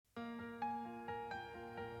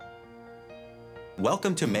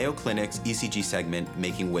Welcome to Mayo Clinic's ECG segment,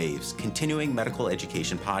 Making Waves, continuing medical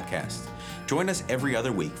education podcast. Join us every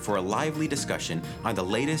other week for a lively discussion on the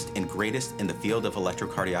latest and greatest in the field of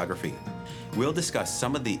electrocardiography. We'll discuss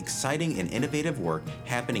some of the exciting and innovative work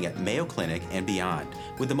happening at Mayo Clinic and beyond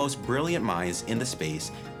with the most brilliant minds in the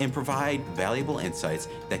space and provide valuable insights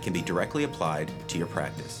that can be directly applied to your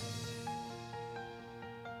practice.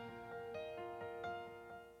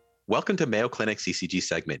 Welcome to Mayo Clinic's ECG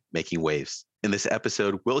segment, Making Waves. In this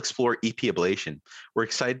episode, we'll explore EP ablation. We're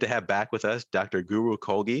excited to have back with us Dr. Guru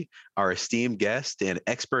Kolgi, our esteemed guest and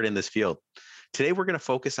expert in this field. Today, we're going to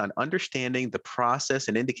focus on understanding the process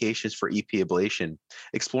and indications for EP ablation,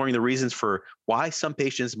 exploring the reasons for why some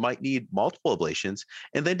patients might need multiple ablations,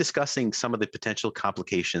 and then discussing some of the potential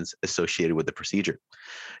complications associated with the procedure.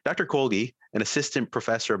 Dr. Kolgi, an assistant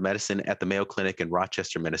professor of medicine at the Mayo Clinic in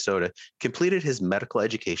Rochester, Minnesota, completed his medical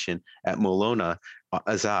education at Maulana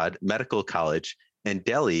Azad Medical College and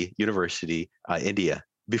Delhi University, India,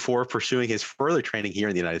 before pursuing his further training here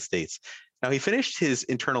in the United States. Now, he finished his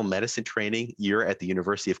internal medicine training year at the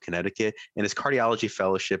University of Connecticut and his cardiology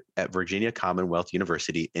fellowship at Virginia Commonwealth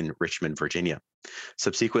University in Richmond, Virginia.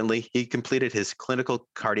 Subsequently, he completed his clinical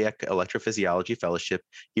cardiac electrophysiology fellowship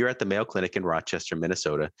here at the Mayo Clinic in Rochester,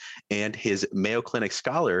 Minnesota, and his Mayo Clinic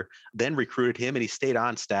scholar then recruited him and he stayed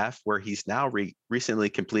on staff where he's now recently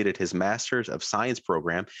completed his Master's of Science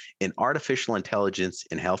program in Artificial Intelligence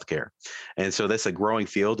in Healthcare. And so that's a growing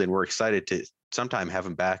field and we're excited to sometime have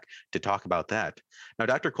him back to talk about that. Now,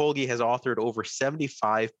 Dr. Kolgi has authored over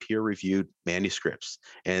 75 peer-reviewed manuscripts,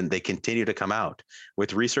 and they continue to come out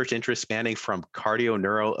with research interests spanning from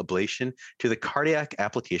cardio-neural ablation to the cardiac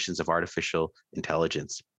applications of artificial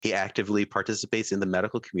intelligence. He actively participates in the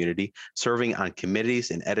medical community, serving on committees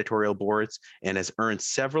and editorial boards, and has earned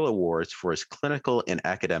several awards for his clinical and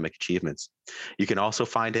academic achievements. You can also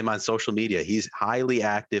find him on social media. He's highly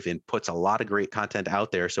active and puts a lot of great content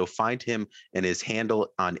out there. So find him and his handle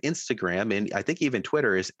on Instagram, and I think even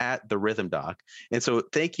Twitter, is at The Rhythm Doc. And so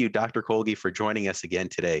thank you, Dr. Kolgi, for joining us again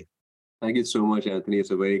today. Thank you so much, Anthony. It's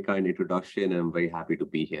a very kind introduction. I'm very happy to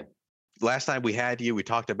be here. Last time we had you, we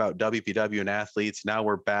talked about WPW and athletes. Now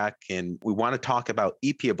we're back and we want to talk about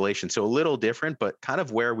EP ablation. So a little different, but kind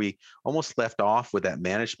of where we almost left off with that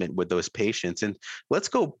management with those patients. And let's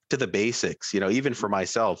go to the basics, even for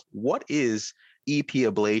myself, what is EP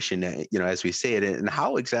ablation, as we say it, and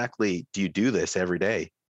how exactly do you do this every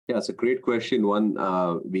day? Yeah, it's a great question.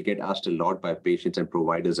 One we get asked a lot by patients and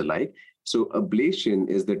providers alike. So ablation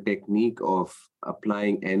is the technique of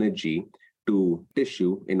applying energy to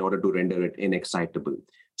tissue in order to render it inexcitable.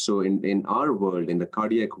 So in our world, in the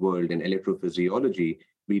cardiac world, in electrophysiology,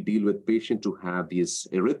 we deal with patients who have these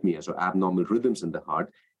arrhythmias or abnormal rhythms in the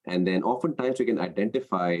heart. And then oftentimes we can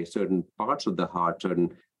identify certain parts of the heart, certain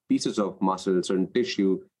pieces of muscle, certain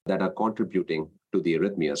tissue that are contributing to the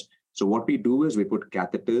arrhythmias. So what we do is we put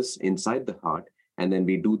catheters inside the heart, and then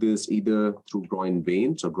we do this either through groin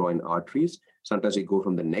veins or groin arteries. Sometimes we go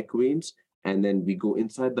from the neck veins, and then we go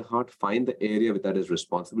inside the heart, find the area that is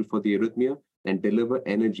responsible for the arrhythmia, and deliver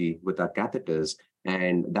energy with our catheters.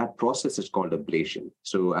 And that process is called ablation.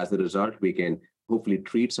 So as a result, we can hopefully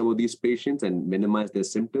treat some of these patients and minimize their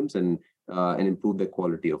symptoms and improve their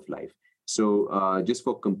quality of life. So just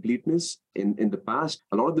for completeness, in the past,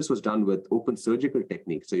 a lot of this was done with open surgical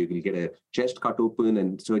techniques. So you can get a chest cut open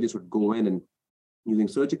and surgeons would go in and using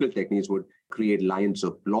surgical techniques would create lines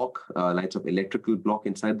of electrical block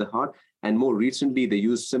inside the heart. And more recently, they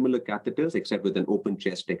use similar catheters, except with an open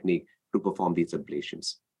chest technique to perform these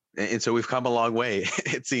ablations. And so we've come a long way,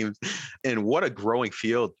 it seems. And what a growing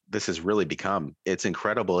field this has really become. It's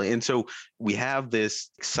incredible. And so we have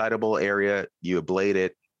this excitable area, you ablate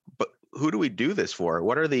it, but who do we do this for?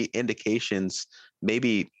 What are the indications?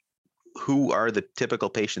 Maybe who are the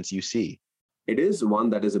typical patients you see? It is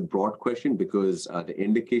one that is a broad question because the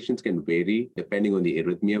indications can vary depending on the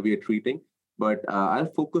arrhythmia we are treating. But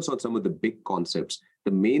I'll focus on some of the big concepts.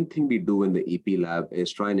 The main thing we do in the EP lab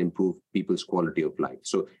is try and improve people's quality of life.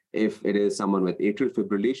 So if it is someone with atrial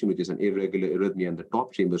fibrillation, which is an irregular arrhythmia in the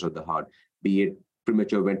top chambers of the heart, be it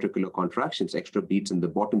premature ventricular contractions, extra beats in the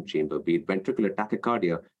bottom chamber, be it ventricular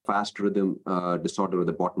tachycardia, fast rhythm disorder of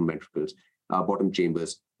the bottom ventricles, bottom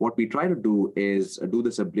chambers. What we try to do is do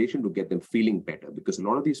this ablation to get them feeling better, because a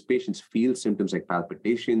lot of these patients feel symptoms like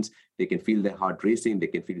palpitations, they can feel their heart racing, they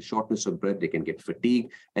can feel shortness of breath, they can get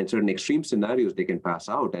fatigue, and certain extreme scenarios, they can pass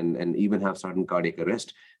out and even have sudden cardiac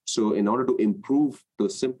arrest. So in order to improve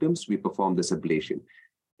those symptoms, we perform this ablation.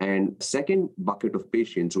 And second bucket of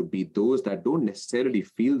patients would be those that don't necessarily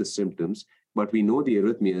feel the symptoms, but we know the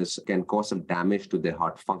arrhythmias can cause some damage to their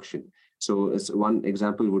heart function. So as one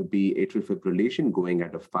example would be atrial fibrillation going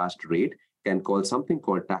at a fast rate can cause something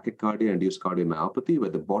called tachycardia-induced cardiomyopathy, where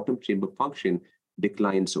the bottom chamber function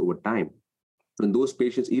declines over time. In those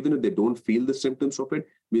patients, even if they don't feel the symptoms of it,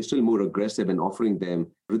 we're still more aggressive in offering them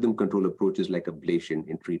rhythm control approaches like ablation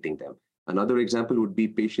in treating them. Another example would be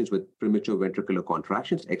patients with premature ventricular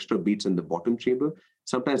contractions, extra beats in the bottom chamber.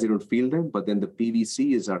 Sometimes they don't feel them, but then the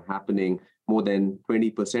PVCs are happening more than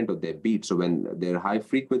 20% of their beats. So when they're high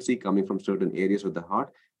frequency coming from certain areas of the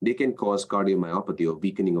heart, they can cause cardiomyopathy or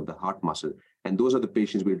weakening of the heart muscle. And those are the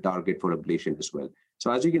patients we'll target for ablation as well.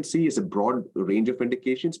 So as you can see, it's a broad range of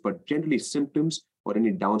indications, but generally symptoms or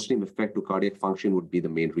any downstream effect to cardiac function would be the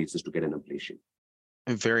main reasons to get an ablation.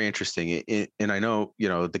 Very interesting. And I know,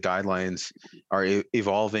 the guidelines are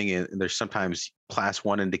evolving, and there's sometimes class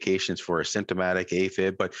 1 indications for a symptomatic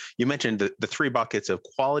AFib, but you mentioned the three buckets of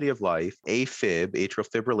quality of life, AFib, atrial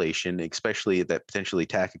fibrillation, especially that potentially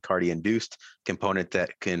tachycardia-induced component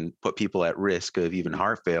that can put people at risk of even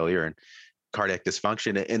heart failure and cardiac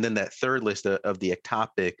dysfunction. And then that third list of the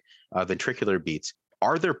ectopic ventricular beats.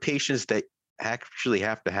 Are there patients that actually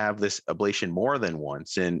have to have this ablation more than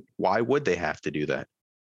once, and why would they have to do that?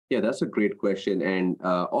 Yeah, that's a great question. And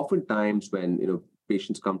oftentimes when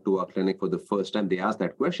patients come to our clinic for the first time, they ask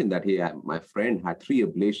that question that, hey, my friend had 3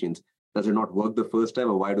 ablations. Does it not work the first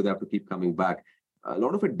time, or why do they have to keep coming back? A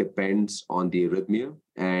lot of it depends on the arrhythmia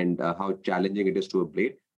and how challenging it is to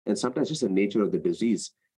ablate, and sometimes just the nature of the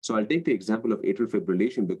disease. So I'll take the example of atrial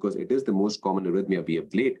fibrillation because it is the most common arrhythmia we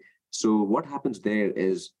ablate. So what happens there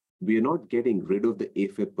is we are not getting rid of the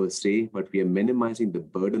AFib per se, but we are minimizing the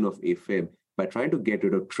burden of AFib by trying to get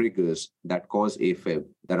rid of triggers that cause AFib,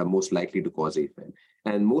 that are most likely to cause AFib.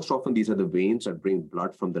 And most often, these are the veins that bring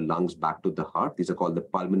blood from the lungs back to the heart. These are called the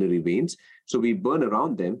pulmonary veins. So we burn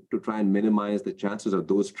around them to try and minimize the chances of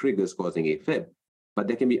those triggers causing AFib. But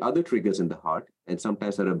there can be other triggers in the heart, and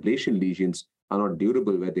sometimes our ablation lesions are not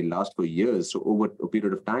durable where they last for years. So over a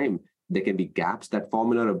period of time, there can be gaps that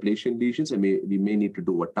form in our ablation lesions, and we may need to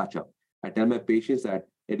do a touch-up. I tell my patients that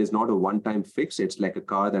it is not a one-time fix. It's like a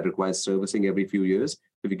car that requires servicing every few years.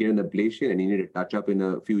 If you get an ablation and you need a touch-up in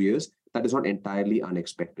a few years, that is not entirely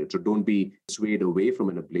unexpected. So don't be swayed away from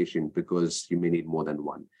an ablation because you may need more than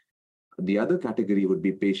one. The other category would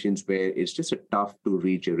be patients where it's just a tough to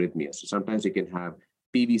reach arrhythmia. So sometimes you can have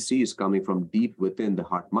PVCs coming from deep within the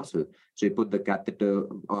heart muscle. So you put the catheter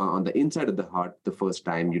on the inside of the heart the first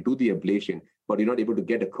time, you do the ablation, but you're not able to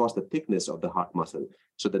get across the thickness of the heart muscle.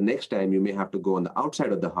 So the next time you may have to go on the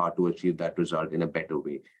outside of the heart to achieve that result in a better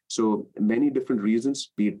way. So many different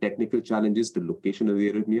reasons, be it technical challenges, the location of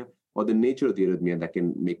the arrhythmia, or the nature of the arrhythmia that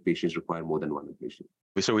can make patients require more than one ablation.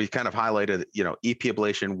 So we kind of highlighted, EP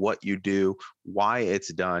ablation, what you do, why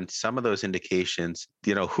it's done, some of those indications,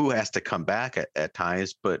 who has to come back at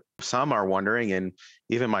times, but some are wondering, and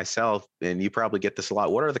even myself, and you probably get this a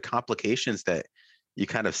lot, what are the complications that you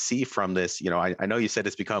kind of see from this? I know you said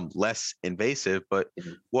it's become less invasive, but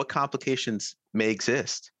what complications may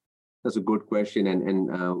exist? That's a good question and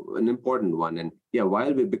an important one. And yeah,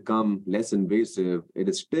 while we become less invasive, it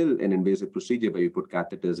is still an invasive procedure where you put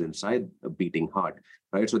catheters inside a beating heart,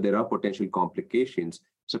 right? So there are potential complications.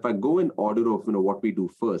 So if I go in order of what we do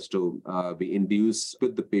first, so we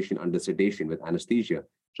put the patient under sedation with anesthesia.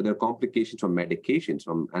 So there are complications from medications,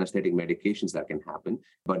 from anesthetic medications that can happen.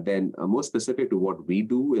 But then more specific to what we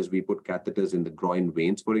do is we put catheters in the groin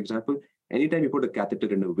veins, for example. Anytime you put a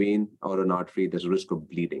catheter in a vein or an artery, there's a risk of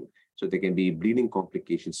bleeding. So there can be bleeding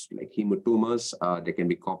complications like hematomas. There can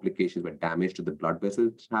be complications where damage to the blood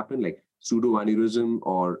vessels happen, like pseudoaneurysm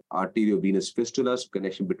or arteriovenous fistulas,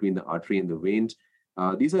 connection between the artery and the veins.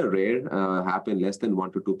 These are rare, happen less than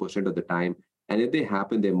 1 to 2% of the time. And if they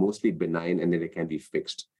happen, they're mostly benign and then they can be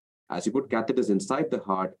fixed. As you put catheters inside the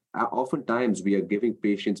heart, oftentimes we are giving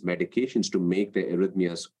patients medications to make their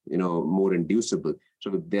arrhythmias, more inducible.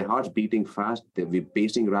 So if their heart's beating fast, they'll be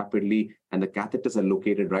pacing rapidly, and the catheters are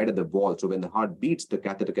located right at the wall. So when the heart beats, the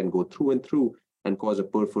catheter can go through and through and cause a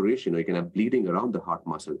perforation, or you can have bleeding around the heart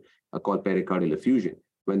muscle, called pericardial effusion.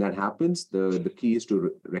 When that happens, the key is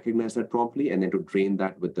to recognize that promptly and then to drain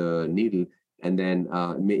that with the needle, and then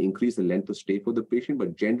may increase the length of stay for the patient,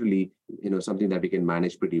 but generally, something that we can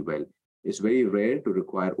manage pretty well. It's very rare to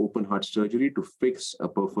require open heart surgery to fix a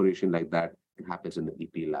perforation like that. It happens in the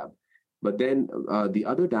EP lab. But then the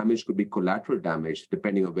other damage could be collateral damage,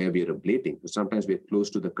 depending on where we are ablating. So sometimes we are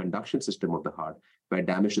close to the conduction system of the heart, where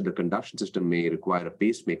damage to the conduction system may require a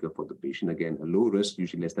pacemaker for the patient. Again, a low risk,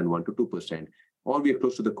 usually less than 1 to 2%. Or we are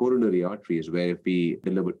close to the coronary arteries, where if we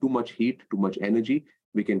deliver too much heat, too much energy,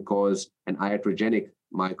 we can cause an iatrogenic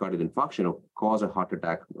myocardial infarction or cause a heart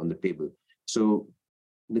attack on the table. So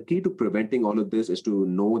the key to preventing all of this is to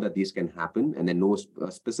know that these can happen and then know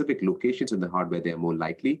specific locations in the heart where they are more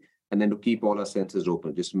likely, and then to keep all our senses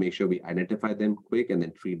open, just to make sure we identify them quick and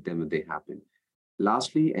then treat them when they happen.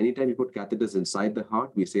 Lastly, anytime you put catheters inside the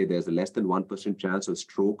heart, we say there's a less than 1% chance of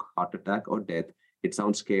stroke, heart attack, or death. It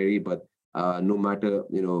sounds scary, but no matter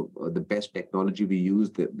the best technology we use,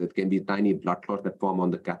 that can be tiny blood clots that form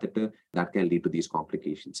on the catheter that can lead to these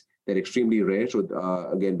complications. They're extremely rare, so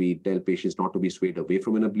again, we tell patients not to be swayed away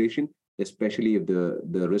from an ablation, especially if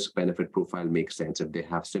the risk-benefit profile makes sense, if they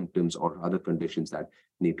have symptoms or other conditions that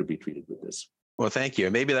need to be treated with this. Well, thank you.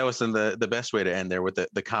 Maybe that wasn't the best way to end there with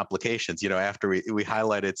the complications, after we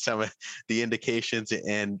highlighted some of the indications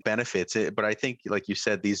and benefits. But I think, like you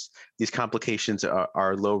said, these complications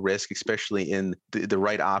are low risk, especially in the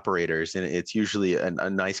right operators. And it's usually a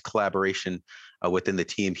nice collaboration within the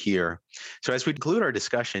team here. So as we conclude our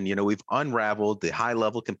discussion, we've unraveled the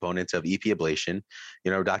high-level components of EP ablation.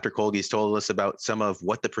 Dr. Kolge's told us about some of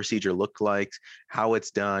what the procedure looked like, how it's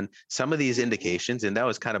done, some of these indications, and that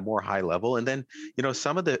was kind of more high level. And then,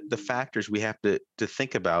 some of the factors we have to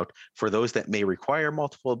think about for those that may require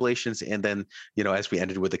multiple ablations, and then, as we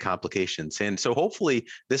ended with the complications. And so hopefully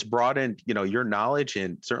this broadened, your knowledge,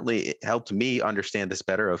 and certainly it helped me understand this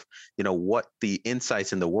better of, what the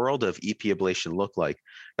insights in the world of EP ablation look like.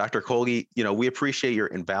 Dr. Kolge, we appreciate your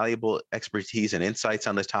invaluable expertise and insights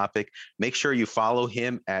on this topic. Make sure you follow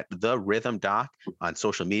him at The Rhythm Doc on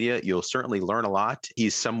social media. You'll certainly learn a lot.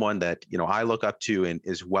 He's someone that, I look up to and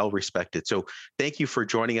is well respected. So thank you for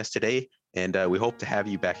joining us today, and we hope to have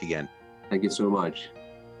you back again. Thank you so much.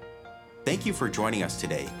 Thank you for joining us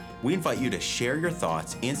today. We invite you to share your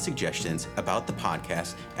thoughts and suggestions about the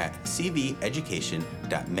podcast at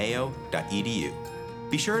cveducation.mayo.edu.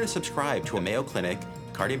 Be sure to subscribe to a Mayo Clinic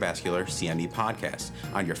Cardiovascular CME podcast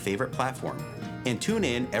on your favorite platform, and tune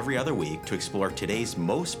in every other week to explore today's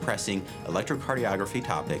most pressing electrocardiography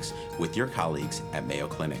topics with your colleagues at Mayo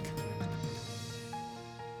Clinic.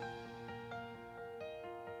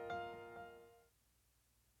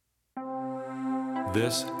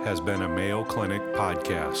 This has been a Mayo Clinic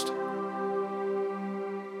podcast.